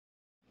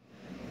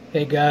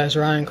Hey guys,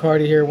 Ryan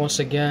Carty here once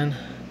again.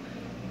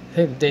 I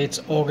think the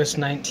date's August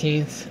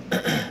 19th.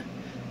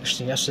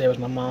 Actually, yesterday was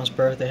my mom's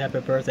birthday. Happy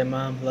birthday,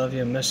 Mom. Love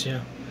you and miss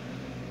you.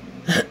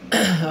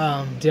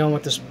 Dealing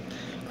with this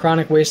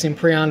chronic wasting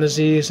prion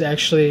disease.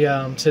 Actually,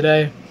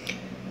 today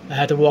I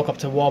had to walk up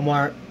to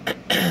Walmart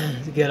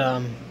to get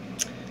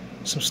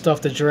some stuff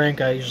to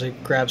drink. I usually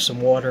grab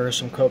some water or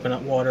some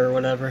coconut water or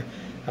whatever.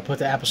 I put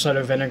the apple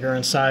cider vinegar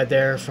inside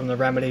there from the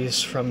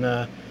remedies from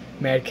the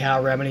Mad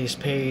Cow Remedies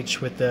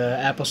page with the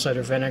apple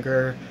cider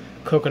vinegar,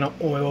 coconut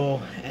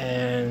oil,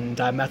 and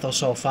dimethyl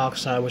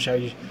sulfoxide, which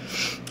I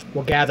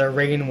will gather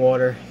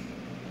rainwater.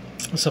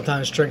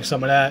 Sometimes drink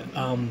some of that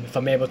if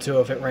I'm able to,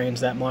 if it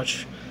rains that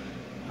much,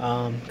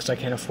 because I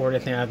can't afford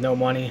anything. I have no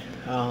money.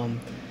 I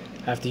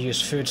have to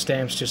use food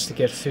stamps just to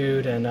get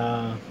food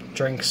and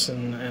drinks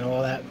and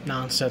all that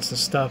nonsense and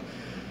stuff.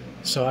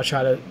 So I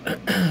try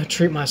to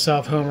treat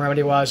myself home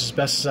remedy-wise as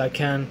best as I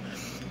can.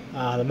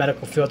 The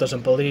medical field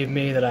doesn't believe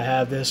me that I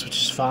have this, which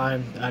is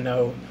fine. I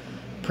know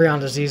prion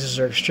diseases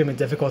are extremely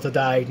difficult to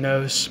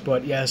diagnose,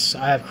 but yes,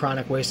 I have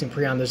chronic wasting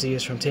prion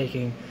disease from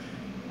taking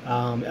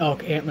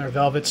elk antler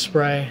velvet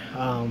spray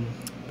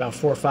about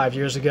 4 or 5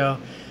 years ago.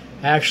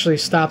 I actually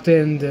stopped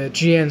in the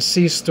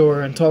GNC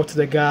store and talked to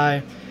the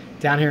guy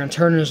down here in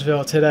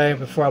Turnersville today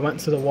before I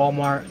went to the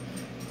Walmart.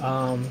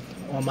 On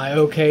my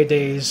okay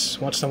days,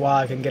 once in a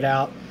while I can get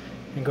out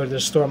and go to the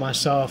store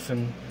myself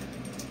and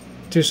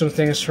do some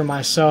things for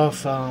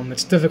myself.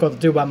 It's difficult to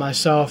do by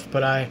myself,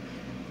 but I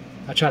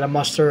try to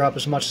muster up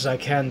as much as I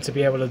can to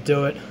be able to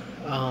do it.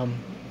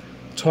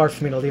 It's hard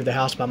for me to leave the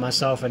house by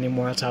myself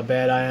anymore. That's how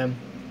bad I am.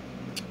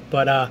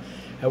 But I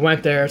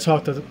went there. I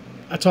talked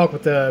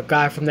with the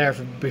guy from there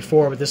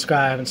before, but this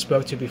guy I haven't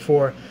spoke to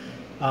before.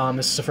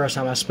 This is the first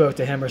time I spoke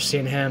to him or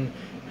seen him,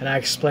 and I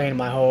explained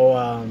my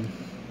whole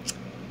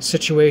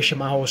situation,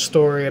 my whole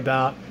story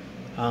about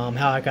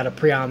how I got a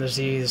prion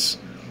disease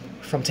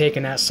from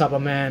taking that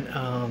supplement,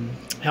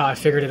 how I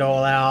figured it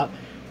all out.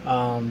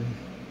 And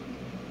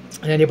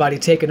anybody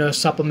taking those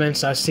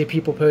supplements, I see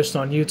people post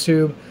on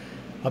YouTube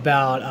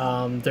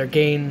about their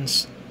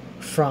gains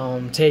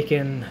from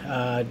taking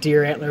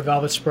deer antler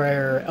velvet spray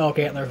or elk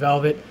antler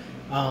velvet.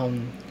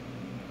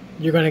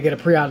 You're going to get a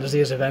prion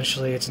disease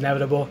eventually. It's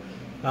inevitable.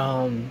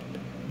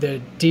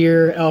 The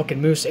deer, elk,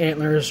 and moose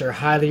antlers are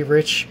highly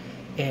rich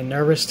in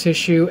nervous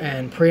tissue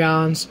and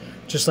prions,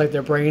 just like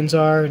their brains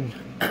are, and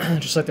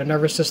just like their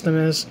nervous system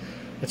is.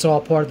 It's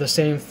all part of the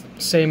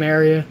same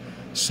area.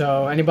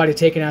 So anybody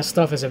taking that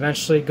stuff is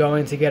eventually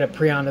going to get a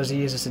prion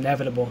disease. It's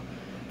inevitable.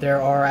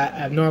 There are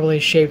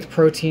abnormally shaped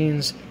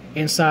proteins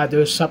inside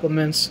those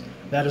supplements.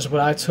 That is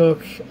what I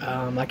took.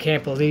 I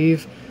can't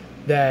believe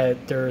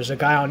that there's a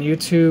guy on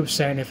YouTube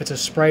saying if it's a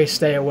spray,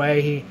 stay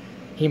away.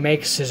 He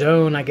makes his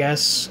own, I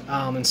guess,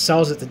 and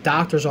sells it to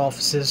doctors'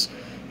 offices.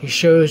 He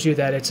shows you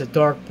that it's a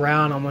dark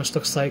brown, almost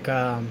looks like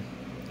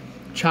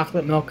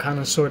chocolate milk, kind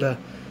of, sort of.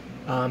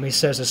 He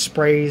says the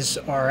sprays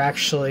are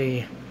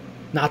actually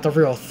not the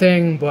real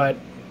thing, but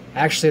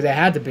actually they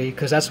had to be,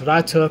 because that's what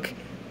I took,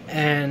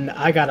 and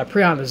I got a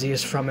prion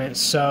disease from it.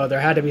 So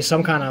there had to be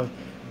some kind of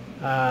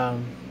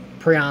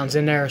prions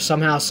in there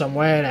somehow, some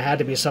way, and it had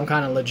to be some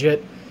kind of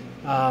legit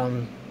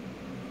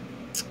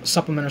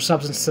supplement or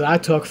substance that I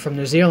took from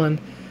New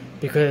Zealand,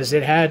 because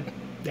it had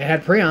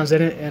prions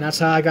in it, and that's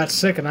how I got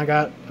sick, and I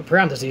got a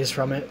prion disease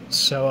from it.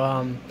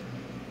 So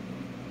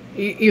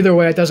either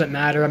way, it doesn't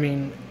matter. I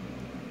mean,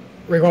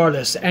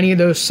 regardless, any of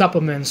those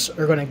supplements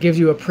are going to give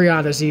you a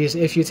prion disease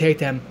if you take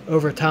them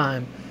over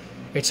time.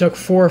 It took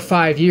 4 or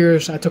 5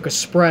 years. I took a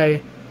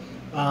spray,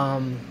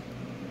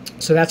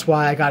 so that's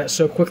why I got it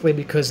so quickly,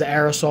 because the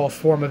aerosol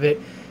form of it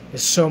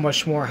is so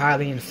much more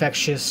highly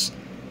infectious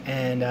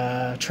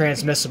and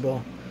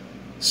transmissible.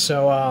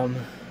 So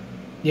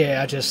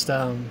yeah,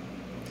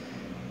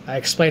 I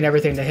explained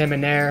everything to him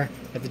in there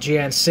at the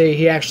GNC.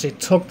 He actually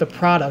took the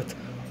product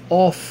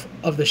off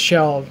of the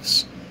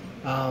shelves.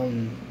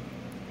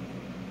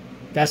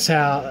 That's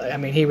how, I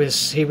mean, he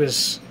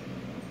was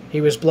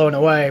blown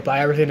away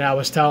by everything that I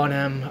was telling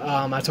him.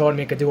 I told him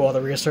he could do all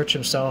the research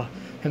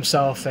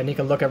himself, and he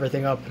could look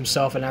everything up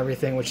himself and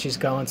everything, which he's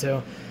going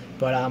to.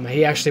 But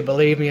he actually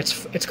believed me.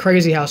 It's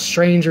crazy how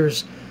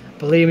strangers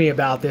believe me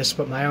about this,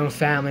 but my own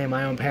family and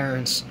my own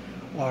parents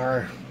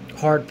are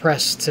hard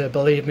pressed to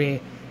believe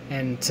me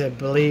and to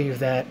believe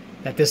that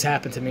this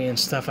happened to me and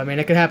stuff. I mean,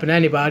 it could happen to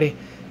anybody.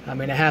 I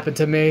mean, it happened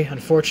to me,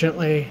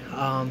 unfortunately.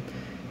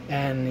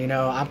 And, you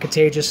know, I'm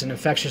contagious and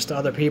infectious to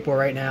other people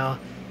right now.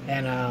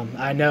 And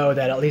I know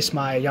that at least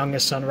my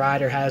youngest son,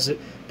 Ryder, has it,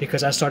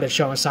 because I started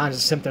showing signs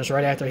and symptoms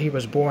right after he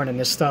was born. And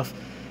this stuff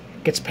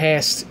gets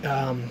passed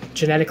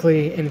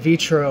genetically in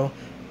vitro,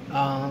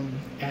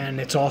 and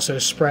it's also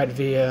spread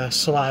via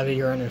saliva,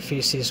 urine, and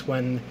feces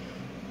when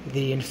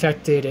the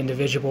infected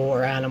individual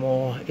or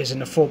animal is in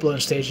the full-blown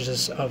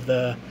stages of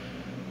the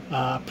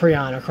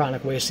prion or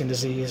chronic wasting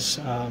disease.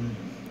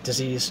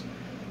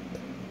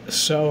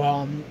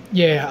 So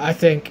yeah, I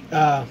think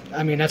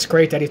I mean, that's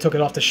great that he took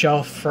it off the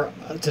shelf for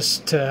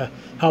just to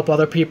help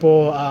other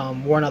people,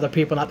 warn other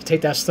people not to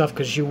take that stuff,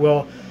 because you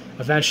will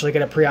eventually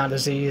get a prion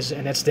disease,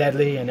 and it's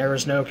deadly, and there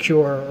is no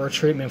cure or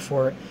treatment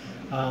for it.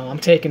 I'm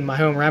taking my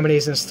home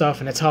remedies and stuff,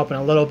 and it's helping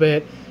a little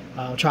bit.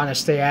 I'm trying to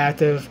stay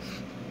active.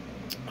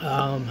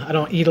 I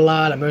don't eat a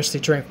lot. I mostly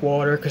drink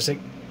water because it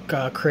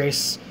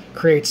creates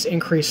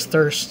increased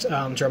thirst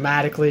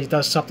dramatically. It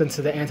does something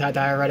to the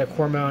antidiuretic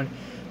hormone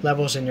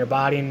levels in your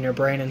body and your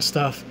brain and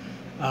stuff.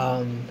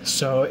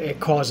 So it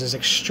causes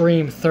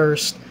extreme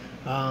thirst.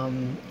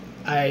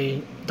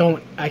 I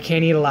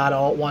can't eat a lot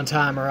all at one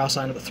time, or else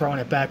I end up throwing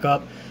it back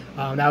up.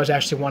 That was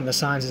actually one of the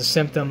signs and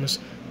symptoms,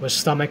 was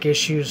stomach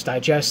issues,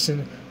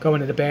 digestion,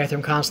 going to the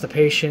bathroom,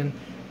 constipation,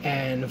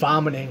 and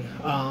vomiting.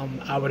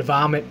 I would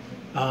vomit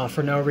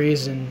for no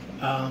reason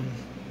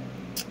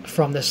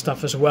from this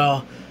stuff as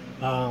well.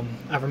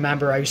 I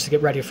remember I used to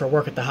get ready for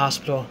work at the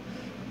hospital,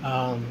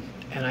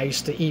 and I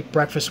used to eat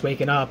breakfast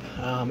waking up,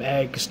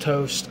 eggs,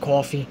 toast,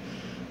 coffee.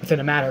 Within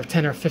a matter of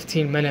 10 or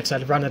 15 minutes,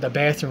 I'd run to the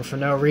bathroom for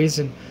no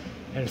reason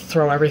and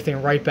throw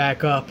everything right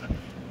back up.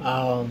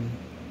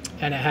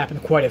 And it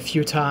happened quite a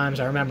few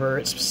times. I remember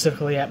it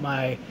specifically at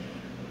my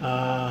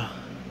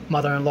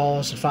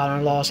mother-in-law's and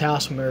father-in-law's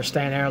house when we were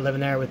staying there,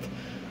 living there with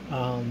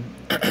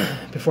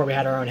before we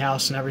had our own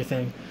house and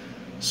everything.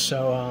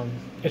 So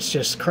it's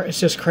just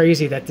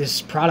crazy that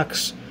these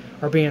products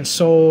are being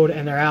sold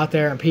and they're out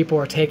there and people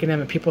are taking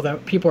them and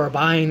people are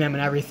buying them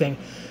and everything.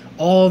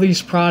 All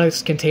these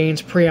products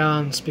contains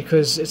prions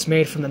because it's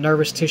made from the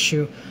nervous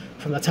tissue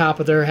from the top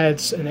of their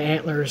heads and the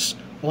antlers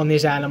on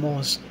these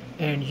animals,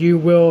 and you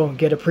will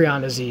get a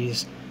prion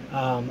disease.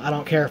 I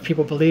don't care if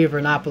people believe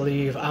or not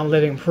believe. I'm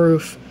living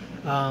proof.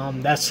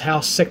 That's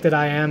how sick that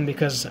I am,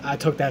 because I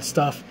took that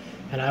stuff,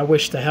 and I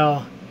wish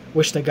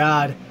to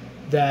God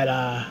that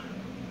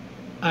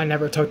I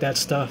never took that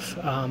stuff.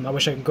 I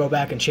wish I could go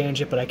back and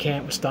change it, but I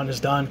can't. What's done is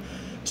done.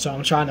 So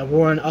I'm trying to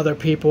warn other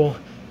people,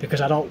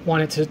 because I don't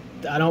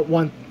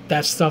want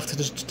that stuff to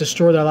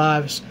destroy their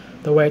lives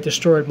the way it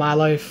destroyed my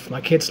life,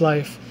 my kid's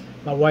life,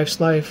 my wife's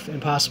life,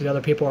 and possibly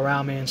other people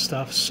around me and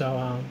stuff.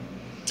 So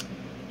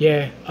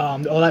yeah,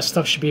 all that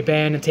stuff should be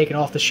banned and taken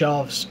off the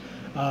shelves.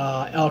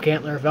 Elk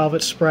antler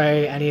velvet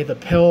spray, any of the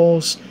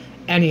pills,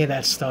 any of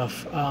that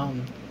stuff,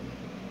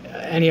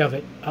 any of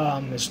it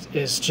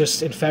is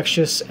just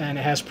infectious, and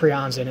it has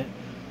prions in it.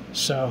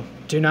 So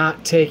do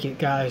not take it,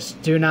 guys.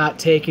 Do not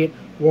take it.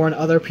 Warn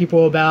other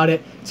people about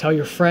it. Tell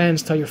your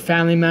friends, tell your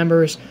family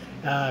members.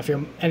 If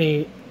you're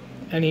any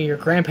of your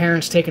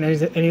grandparents taking any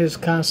of these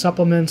kind of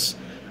supplements,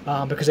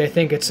 because they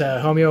think it's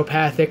a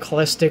homeopathic,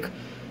 holistic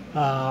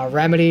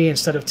remedy,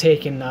 instead of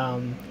taking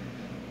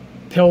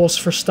pills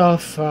for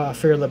stuff,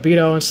 for your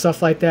libido and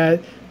stuff like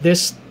that.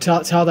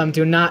 Tell them,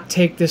 do not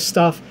take this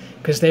stuff,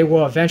 because they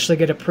will eventually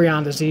get a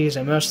prion disease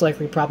and most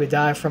likely probably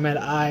die from it.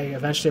 I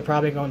eventually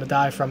probably going to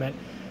die from it.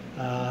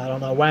 I don't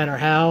know when or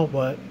how,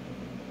 but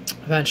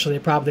eventually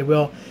probably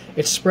will.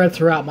 It's spread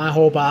throughout my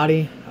whole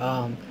body.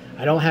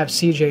 I don't have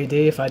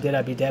CJD. If I did,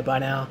 I'd be dead by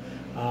now.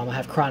 I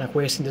have chronic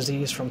wasting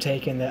disease from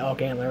taking the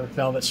elk antler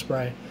velvet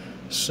spray.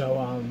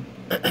 So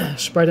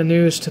spread the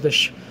news to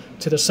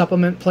the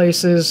supplement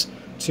places,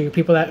 to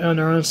people that own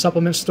their own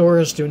supplement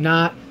stores. Do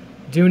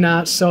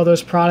not sell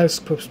those products,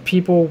 because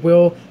people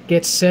will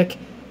get sick,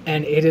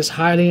 and it is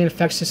highly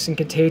infectious and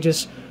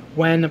contagious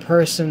when a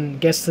person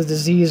gets the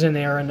disease and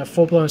they are in the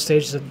full-blown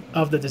stages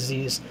of the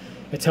disease.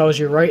 It tells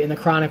you right in the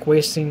chronic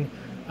wasting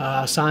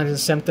signs and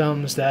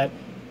symptoms that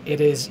it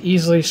is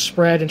easily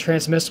spread and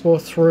transmissible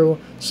through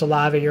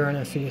saliva, urine,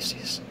 and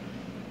feces.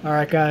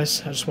 Alright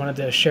guys, I just wanted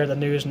to share the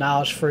news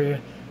knowledge to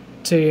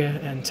you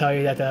and tell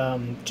you that the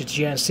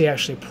GNC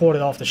actually pulled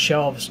it off the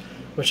shelves,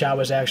 which I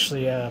was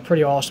actually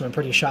pretty awesome and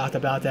pretty shocked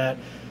about that.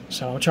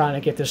 So I'm trying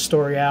to get this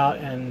story out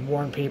and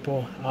warn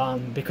people,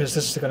 because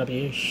this is going to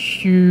be a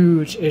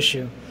huge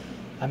issue.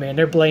 I mean,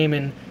 they're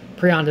blaming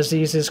prion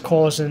diseases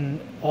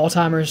causing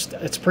Alzheimer's.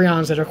 It's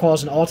prions that are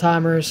causing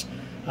Alzheimer's,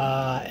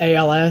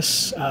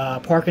 ALS,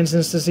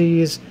 Parkinson's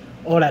disease,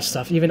 all that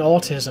stuff. Even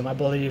autism, I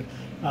believe,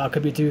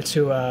 could be due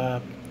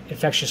to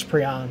infectious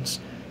prions.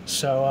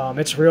 So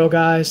it's real,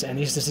 guys, and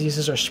these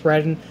diseases are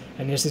spreading,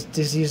 and these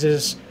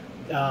diseases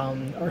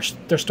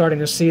they're starting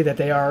to see that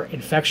they are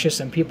infectious,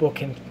 and people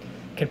can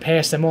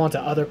pass them on to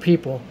other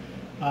people.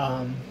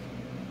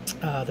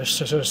 They're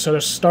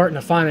starting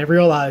to finally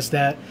realize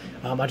that.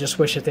 I just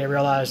wish that they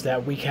realized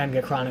that we can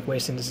get chronic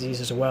wasting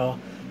disease as well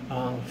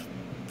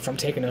from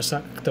taking those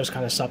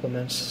kind of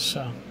supplements.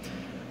 So,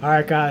 all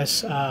right,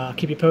 guys,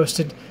 keep you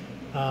posted.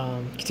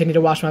 Continue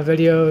to watch my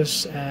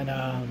videos and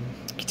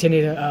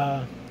continue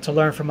to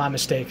learn from my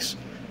mistakes.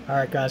 All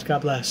right, guys,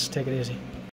 God bless. Take it easy.